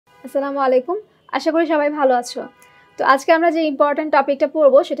আসসালামু আলাইকুম। আশা করি সবাই ভালো আছো। তো আজকে আমরা যে ইম্পর্টেন্ট টপিকটা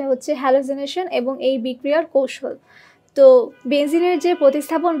পড়বো সেটা হচ্ছে হ্যালোজেনেশন এবং এই বিক্রিয়ার কৌশল। তো বেনজিনের যে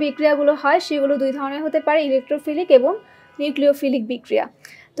প্রতিস্থাপন বিক্রিয়াগুলো হয় সেগুলো দুই ধরনের হতে পারে, ইলেকট্রোফিলিক এবং নিউক্লিওফিলিক বিক্রিয়া।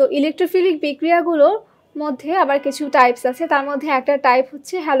 তো ইলেকট্রোফিলিক বিক্রিয়াগুলোর মধ্যে আবার কিছু টাইপস আছে, তার মধ্যে একটা টাইপ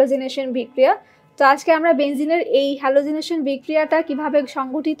হচ্ছে হ্যালোজেনেশন বিক্রিয়া। তো আজকে আমরা বেনজিনের এই হ্যালোজেনেশন বিক্রিয়াটা কিভাবে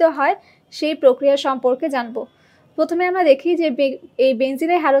সংঘটিত হয় সেই প্রক্রিয়া সম্পর্কে জানবো। প্রথমে আমরা দেখি যে এই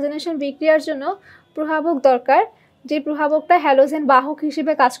বেনজিনের হ্যালোজেনেশন বিক্রিয়ার জন্য প্রভাবক দরকার, যে প্রভাবকটা হ্যালোজেন বাহক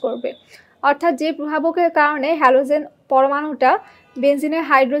হিসেবে কাজ করবে, অর্থাৎ যে প্রভাবকের কারণে হ্যালোজেন পরমাণুটা বেনজিনের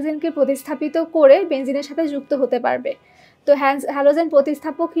হাইড্রোজেনকে প্রতিস্থাপিত করে বেনজিনের সাথে যুক্ত হতে পারবে। তো হ্যালোজেন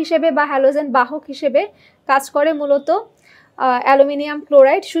প্রতিস্থাপক হিসেবে বা হ্যালোজেন বাহক হিসেবে কাজ করে মূলত অ্যালুমিনিয়াম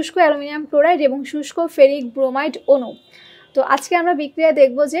ক্লোরাইড, শুষ্ক অ্যালুমিনিয়াম ক্লোরাইড এবং শুষ্ক ফেরিক ব্রোমাইড অণু। তো আজকে আমরা বিক্রিয়া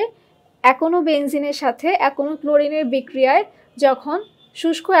দেখব যে একনো বেনজিনের সাথে একনো ক্লোরিনের বিক্রিয়ায় যখন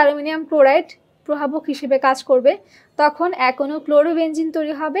শুষ্ক অ্যালুমিনিয়াম ক্লোরাইড প্রভাবক হিসেবে কাজ করবে তখন একনো ক্লোরোবেনজিন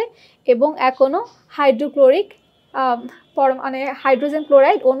তৈরি হবে এবং একনো হাইড্রোক্লোরিক মানে হাইড্রোজেন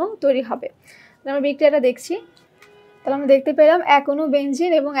ক্লোরাইড অণু তৈরি হবে। আমরা বিক্রিয়াটা দেখছি। তাহলে আমরা দেখতে পেলাম একনো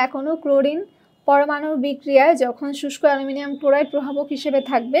বেনজিন এবং একনো ক্লোরিন পরমাণুর বিক্রিয়ায় যখন শুষ্ক অ্যালুমিনিয়াম ক্লোরাইড প্রভাবক হিসেবে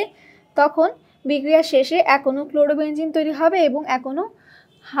থাকবে তখন বিক্রিয়া শেষে একনো ক্লোরোবেনজিন তৈরি হবে এবং একনো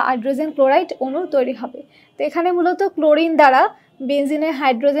হাইড্রোজেন ক্লোরাইড অণু তৈরি হবে। তো এখানে মূলত ক্লোরিন দ্বারা বেনজিনের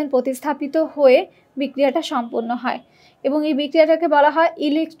হাইড্রোজেন প্রতিস্থাপিত হয়ে বিক্রিয়াটা সম্পন্ন হয় এবং এই বিক্রিয়াটাকে বলা হয়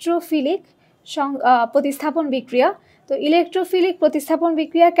ইলেকট্রোফিলিক প্রতিস্থাপন বিক্রিয়া। তো ইলেকট্রোফিলিক প্রতিস্থাপন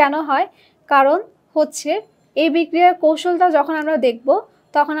বিক্রিয়া কেন হয়? কারণ হচ্ছে এই বিক্রিয়ার কৌশলটা যখন আমরা দেখব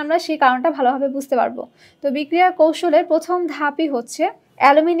তখন আমরা সেই কারণটা ভালোভাবে বুঝতে পারবো। তো বিক্রিয়ার কৌশলের প্রথম ধাপই হচ্ছে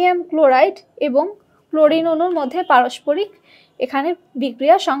অ্যালুমিনিয়াম ক্লোরাইড এবং ক্লোরিন অণুর মধ্যে পারস্পরিক এখানে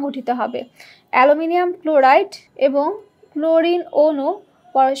বিক্রিয়া সংঘটিত হবে। অ্যালুমিনিয়াম ক্লোরাইড এবং ক্লোরিন অণু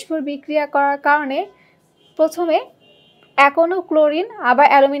পরস্পর বিক্রিয়া করার কারণে প্রথমে একনো ক্লোরিন আবার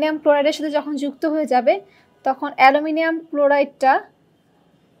অ্যালুমিনিয়াম ক্লোরাইডের সাথে যখন যুক্ত হয়ে যাবে তখন অ্যালুমিনিয়াম ক্লোরাইডটা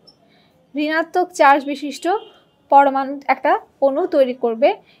ঋণাত্মক চার্জ বিশিষ্ট পরমাণু একটা অণু তৈরি করবে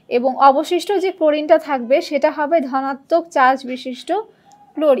এবং অবশিষ্ট যে ক্লোরিনটা থাকবে সেটা হবে ধনাত্মক চার্জ বিশিষ্ট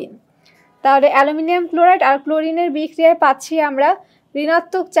ক্লোরিন। তাহলে অ্যালুমিনিয়াম ক্লোরাইড আর ক্লোরিনের বিক্রিয়ায় পাচ্ছি আমরা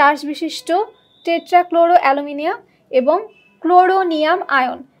ঋণাত্মক চার্জ বিশিষ্ট টেট্রাক্লোরো অ্যালুমিনিয়াম এবং ক্লোরোনিয়াম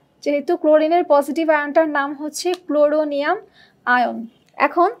আয়ন, যেহেতু ক্লোরিনের পজিটিভ আয়নটার নাম হচ্ছে ক্লোরোনিয়াম আয়ন।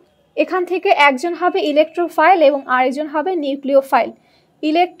 এখন এখান থেকে একজন হবে ইলেকট্রোফাইল এবং আরেকজন হবে নিউক্লিওফাইল।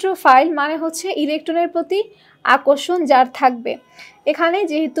 ইলেকট্রোফাইল মানে হচ্ছে ইলেকট্রনের প্রতি আকর্ষণ যার থাকবে। এখানে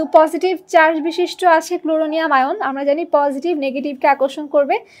যেহেতু পজিটিভ চার্জ বিশিষ্ট আছে ক্লোরোনিয়াম আয়ন, আমরা জানি পজিটিভ নেগেটিভকে আকর্ষণ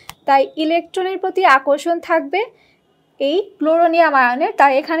করবে, তাই ইলেকট্রনের প্রতি আকর্ষণ থাকবে এই ক্লোরোনিয়াম আয়নের,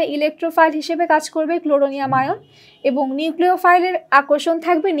 তাই এখানে ইলেকট্রোফাইল হিসেবে কাজ করবে ক্লোরোনিয়াম আয়ন। এবং নিউক্লিওফাইলের আকর্ষণ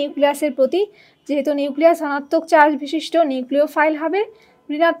থাকবে নিউক্লিয়াসের প্রতি, যেহেতু নিউক্লিয়াস ধনাত্মক চার্জ বিশিষ্ট, নিউক্লিওফাইল হবে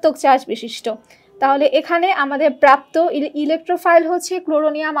ঋণাত্মক চার্জ বিশিষ্ট। তাহলে এখানে আমাদের প্রাপ্ত ইলেকট্রোফাইল হচ্ছে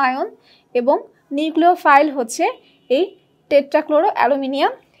ক্লোরোনিয়াম আয়ন এবং নিউক্লিওফাইল হচ্ছে এই টেট্রাক্লোরো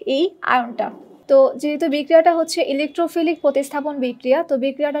অ্যালুমিনিয়াম এই আয়নটা। তো যেহেতু বিক্রিয়াটা হচ্ছে ইলেকট্রোফিলিক প্রতিস্থাপন বিক্রিয়া, তো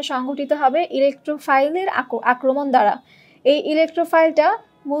বিক্রিয়াটা সংঘটিত হবে ইলেকট্রোফাইলের আক্রমণ দ্বারা। এই ইলেকট্রোফাইলটা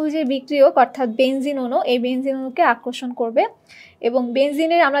মূল যে বিক্রিয়ক অর্থাৎ বেনজিন অণু, এই বেনজিন অণুকে আকর্ষণ করবে এবং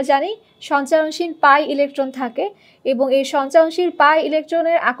বেনজিনের আমরা জানি সঞ্চারণশীল পাই ইলেকট্রন থাকে এবং এই সঞ্চারণশীল পাই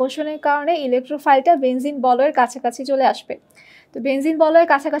ইলেকট্রনের আকর্ষণের কারণে ইলেকট্রোফাইলটা বেনজিন বলয়ের কাছাকাছি চলে আসবে। তো বেনজিন বলয়ের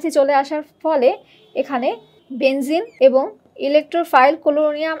কাছাকাছি চলে আসার ফলে এখানে বেনজিন এবং ইলেকট্রোফাইল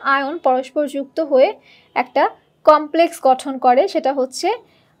ক্লোরোনিয়াম আয়ন পরস্পর যুক্ত হয়ে একটা কমপ্লেক্স গঠন করে, সেটা হচ্ছে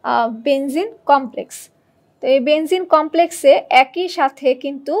বেনজিন কমপ্লেক্স। তো এই বেনজিন কমপ্লেক্সে একই সাথে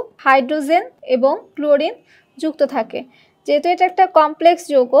কিন্তু হাইড্রোজেন এবং ক্লোরিন যুক্ত থাকে। যেহেতু এটা একটা কমপ্লেক্স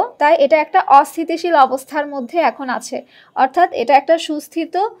যৌগ তাই এটা একটা অস্থিতিশীল অবস্থার মধ্যে এখন আছে, অর্থাৎ এটা একটা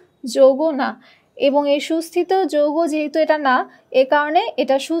সুস্থিত যৌগ না। এবং এই সুস্থিত যৌগ যেহেতু এটা না, এ কারণে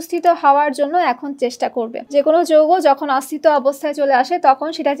এটা সুস্থিত হওয়ার জন্য এখন চেষ্টা করবে। যে কোনো যৌগ যখন অস্থিত অবস্থায় চলে আসে তখন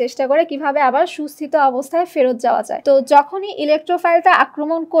সেটা চেষ্টা করে কিভাবে আবার সুস্থিত অবস্থায় ফেরত যাওয়া যায়। তো যখনই ইলেকট্রোফাইলটা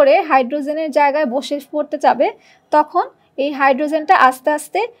আক্রমণ করে হাইড্রোজেনের জায়গায় বসে পড়তে যাবে তখন এই হাইড্রোজেনটা আস্তে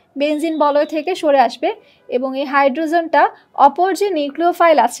আস্তে বেনজিন বলয় থেকে সরে আসবে এবং এই হাইড্রোজেনটা অপর যে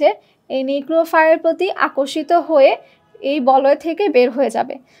নিউক্লিওফাইল আছে এই নিউক্লিওফাইলের প্রতি আকর্ষিত হয়ে এই বলয় থেকে বের হয়ে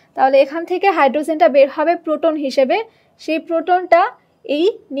যাবে। তাহলে এখান থেকে হাইড্রোজেনটা বের হবে প্রোটন হিসেবে, সেই প্রোটনটা এই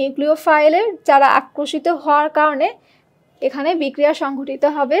নিউক্লিওফাইলের যারা আকর্ষিত হওয়ার কারণে এখানে বিক্রিয়া সংঘটিত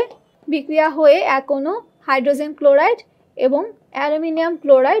হবে। বিক্রিয়া হয়ে একনো হাইড্রোজেন ক্লোরাইড এবং অ্যালুমিনিয়াম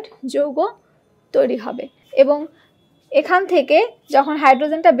ক্লোরাইড যৌগ তৈরি হবে এবং এখান থেকে যখন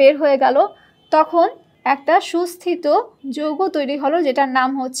হাইড্রোজেনটা বের হয়ে গেল তখন একটা সুস্থিত যৌগ তৈরি হলো যেটার নাম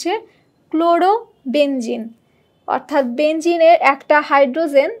হচ্ছে ক্লোরোবেনজিন। অর্থাৎ বেনজিনের একটা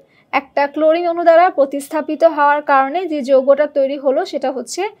হাইড্রোজেন একটা ক্লোরিন অণু দ্বারা প্রতিস্থাপিত হওয়ার কারণে যে যৌগটা তৈরি হলো সেটা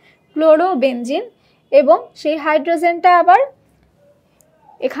হচ্ছে ক্লোরোবেনজিন। এবং সেই হাইড্রোজেনটা আবার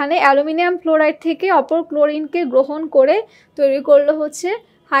এখানে অ্যালুমিনিয়াম ক্লোরাইড থেকে অপর ক্লোরিনকে গ্রহণ করে তৈরি করলো হচ্ছে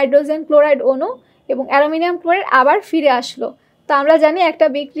হাইড্রোজেন ক্লোরাইড অণু, এবং অ্যালুমিনিয়াম ক্লোরাইড আবার ফিরে আসলো। তো আমরা জানি একটা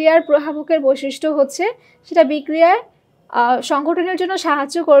বিক্রিয়ার প্রভাবকের বৈশিষ্ট্য হচ্ছে সেটা বিক্রিয়ায় সংগঠনের জন্য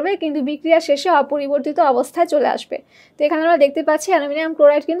সাহায্য করবে, কিন্তু বিক্রিয়া শেষে অপরিবর্তিত অবস্থায় চলে আসবে। তো এখানে আমরা দেখতে পাচ্ছি অ্যালুমিনিয়াম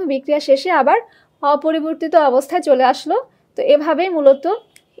ক্লোরাইড কিন্তু বিক্রিয়া শেষে আবার অপরিবর্তিত অবস্থায় চলে আসলো। তো এভাবেই মূলত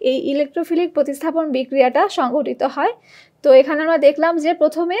এই ইলেকট্রোফিলিক প্রতিস্থাপন বিক্রিয়াটা সংঘটিত হয়। তো এখানে আমরা দেখলাম যে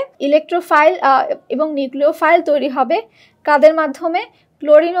প্রথমে ইলেকট্রোফাইল এবং নিউক্লিওফাইল তৈরি হবে কাদের মাধ্যমে?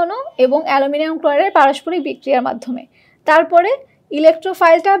 ক্লোরিন অণু এবং অ্যালুমিনিয়াম ক্লোরাইডের পারস্পরিক বিক্রিয়ার মাধ্যমে। তারপরে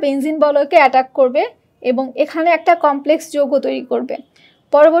ইলেকট্রোফাইলটা বেনজিন বলয়কে অ্যাটাক করবে এবং এখানে একটা কমপ্লেক্স যৌগ তৈরি করবে।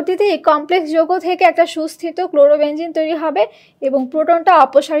 পরবর্তীতে এই কমপ্লেক্স যৌগ থেকে একটা সুস্থিত ক্লোরোবেনজিন তৈরি হবে এবং প্রোটনটা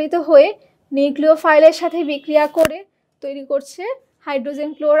অপসারিত হয়ে নিউক্লিওফাইলের সাথে বিক্রিয়া করে তৈরি করছে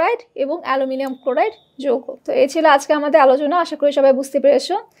হাইড্রোজেন ক্লোরাইড এবং অ্যালুমিনিয়াম ক্লোরাইড যৌগ। তো এই ছিল আজকে আমাদের আলোচনা। আশা করি সবাই বুঝতে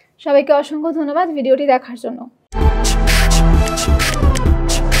পেরেছো। সবাইকে অসংখ্য ধন্যবাদ ভিডিওটি দেখার জন্য।